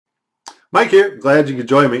Mike here. Glad you could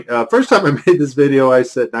join me. First time I made this video, I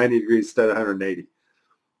said 90 degrees instead of 180.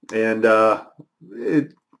 And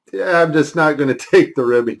yeah, I'm just not going to take the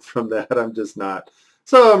ribbing from that. I'm just not.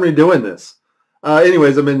 So I'm redoing this.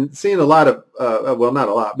 Anyways, I've been seeing a lot of, well, not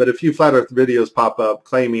a lot, but a few flat Earth videos pop up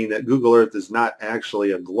claiming that Google Earth is not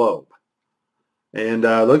actually a globe. And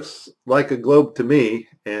looks like a globe to me.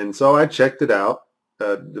 And so I checked it out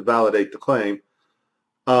to validate the claim.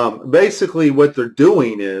 Basically, what they're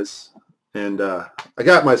doing is, and I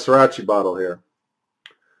got my Sriracha bottle here.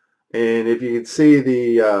 And if you can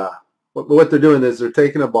see what they're doing is they're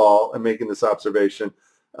taking a ball and making this observation.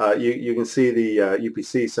 You can see the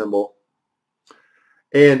UPC symbol.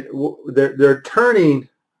 And they're turning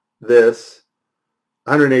this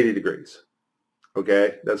 180 degrees.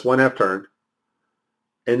 Okay, that's one half turn.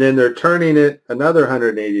 And then they're turning it another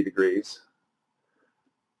 180 degrees.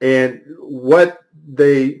 And what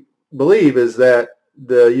they believe is that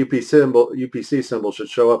the UPC symbol should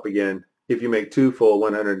show up again if you make two full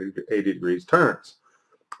 180 degrees turns.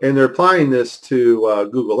 And they're applying this to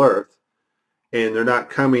Google Earth, and they're not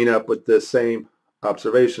coming up with the same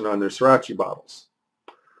observation on their Sriracha bottles.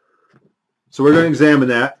 So we're going to examine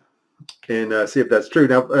that and see if that's true.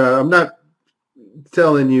 Now, I'm not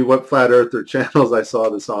telling you what flat earther channels I saw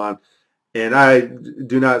this on, and I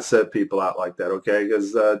do not set people out like that, okay?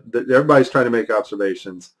 Because everybody's trying to make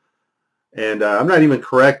observations. And I'm not even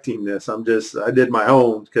correcting this. I did my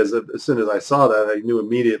own because as soon as I saw that, I knew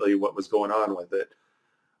immediately what was going on with it.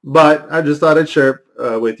 But I just thought I'd share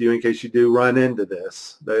it with you in case you do run into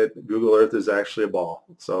this, that Google Earth is actually a ball.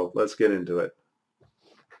 So let's get into it.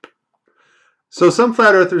 So some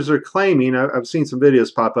flat earthers are claiming, I've seen some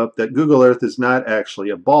videos pop up, that Google Earth is not actually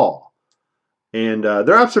a ball. And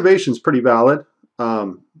their observation is pretty valid. I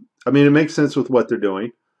mean, it makes sense with what they're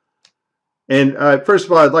doing. And first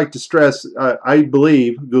of all, I'd like to stress, I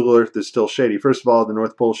believe Google Earth is still shady. First of all, the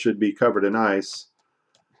North Pole should be covered in ice.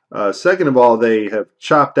 Second of all, they have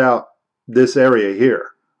chopped out this area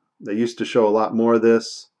here. They used to show a lot more of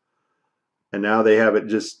this, and now they have it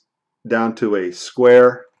just down to a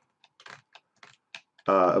square.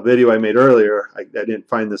 A video I made earlier, I didn't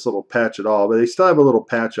find this little patch at all, but they still have a little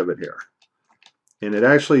patch of it here. And it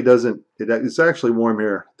actually doesn't, it's actually warm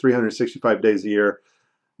here 365 days a year.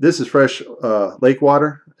 This is fresh lake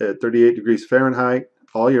water at 38 degrees Fahrenheit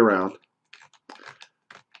all year round.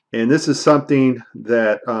 And this is something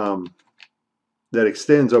that that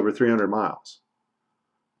extends over 300 miles.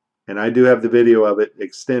 And I do have the video of it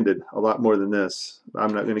extended a lot more than this.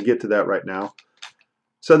 I'm not going to get to that right now.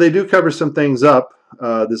 So they do cover some things up.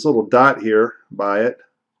 This little dot here by it.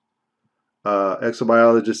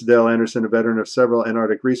 Exobiologist Dale Anderson, a veteran of several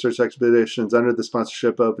Antarctic research expeditions under the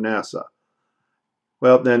sponsorship of NASA.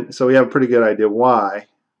 Well, then, so we have a pretty good idea why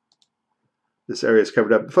this area is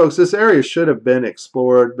covered up. Folks, this area should have been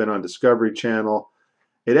explored, been on Discovery Channel.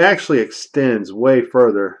 It actually extends way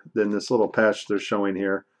further than this little patch they're showing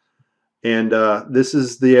here. And this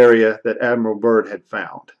is the area that Admiral Byrd had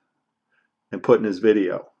found and put in his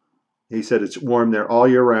video. He said it's warm there all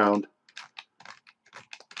year round.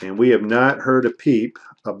 And we have not heard a peep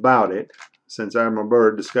about it since Admiral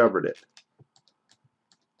Byrd discovered it.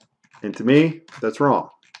 And to me, that's wrong,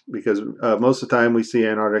 because most of the time we see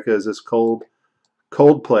Antarctica as this cold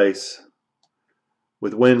place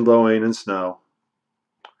with wind blowing and snow.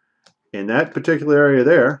 In that particular area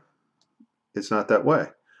there, it's not that way.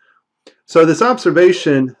 So this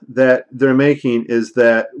observation that they're making is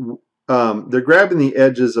that they're grabbing the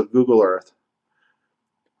edges of Google Earth,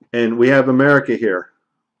 and we have America here,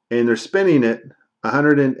 and they're spinning it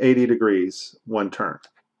 180 degrees one turn.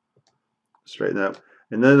 Straighten that up.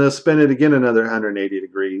 And then they'll spin it again another 180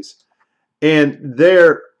 degrees. And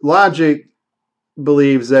their logic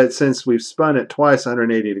believes that since we've spun it twice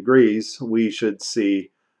 180 degrees, we should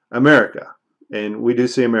see America. And we do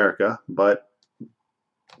see America, but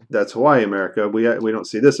that's Hawaii America. We don't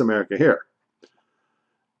see this America here.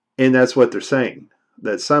 And that's what they're saying,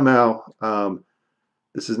 that somehow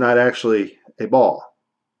this is not actually a ball.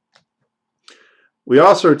 We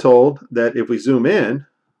also are told that if we zoom in,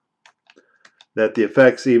 that the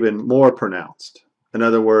effect's even more pronounced. In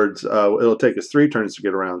other words, it'll take us 3 turns to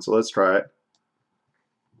get around. So let's try it.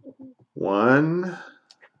 1,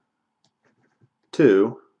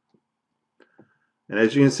 2. And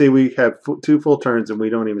as you can see, we have 2 full turns, and we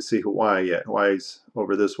don't even see Hawaii yet. Hawaii's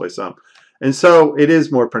over this way some. And so it is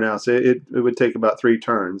more pronounced. It would take about 3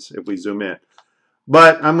 turns if we zoom in.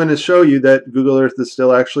 But I'm going to show you that Google Earth is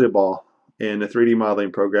still actually a ball in a 3D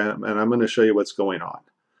modeling program, and I'm going to show you what's going on.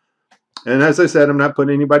 And as I said, I'm not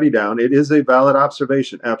putting anybody down. It is a valid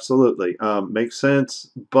observation, absolutely. Makes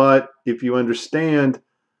sense, but if you understand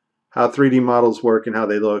how 3D models work and how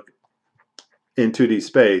they look in 2D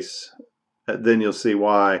space, then you'll see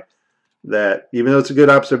why that even though it's a good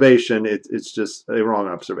observation, it's just a wrong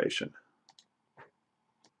observation.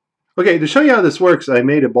 Okay, to show you how this works, I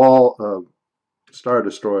made a ball Star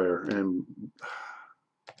Destroyer, and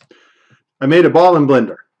I made a ball in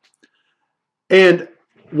Blender. And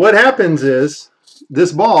what happens is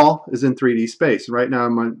this ball is in 3D space. Right now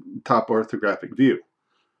I'm on top orthographic view.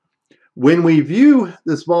 When we view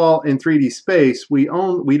this ball in 3D space, we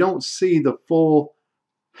don't see the full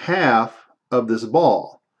half of this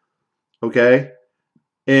ball. Okay?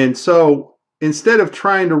 And so instead of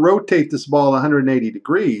trying to rotate this ball 180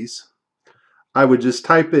 degrees, I would just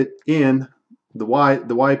type it in the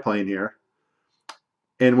Y plane here.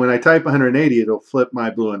 And when I type 180, it'll flip my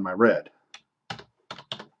blue and my red.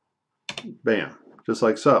 Bam, just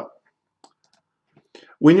like so.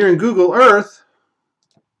 When you're in Google Earth,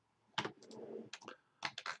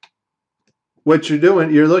 what you're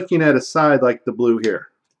doing, you're looking at a side like the blue here.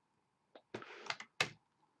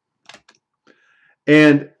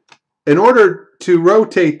 And in order to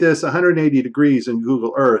rotate this 180 degrees in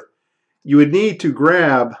Google Earth, you would need to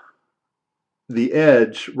grab the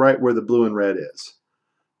edge right where the blue and red is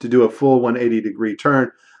to do a full 180 degree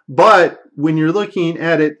turn. But when you're looking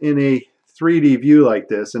at it in a 3D view like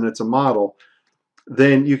this, and it's a model,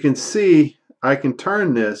 then you can see I can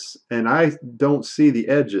turn this and I don't see the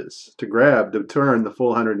edges to grab to turn the full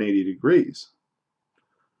 180 degrees.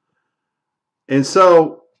 And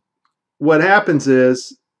so what happens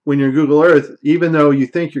is when you're in Google Earth, even though you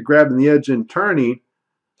think you're grabbing the edge and turning,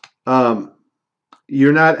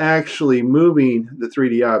 you're not actually moving the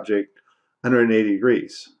 3D object 180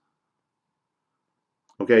 degrees.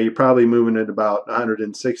 Okay, you're probably moving it about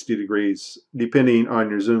 160 degrees depending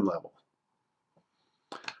on your zoom level.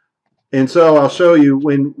 And so I'll show you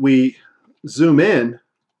when we zoom in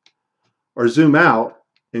or zoom out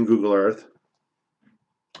in Google Earth.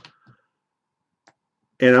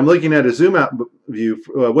 And I'm looking at a zoom out view.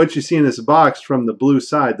 What you see in this box from the blue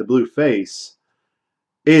side, the blue face,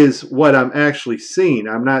 is what I'm actually seeing.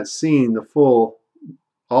 I'm not seeing the full,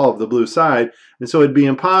 all of the blue side. And so it'd be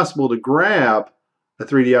impossible to grab a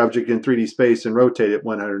 3D object in 3D space and rotate it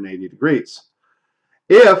 180 degrees.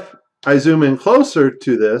 If I zoom in closer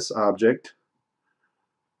to this object,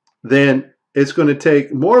 then it's going to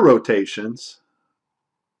take more rotations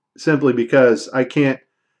simply because I can't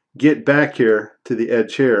get back here to the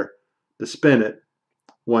edge here to spin it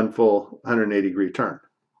one full 180 degree turn.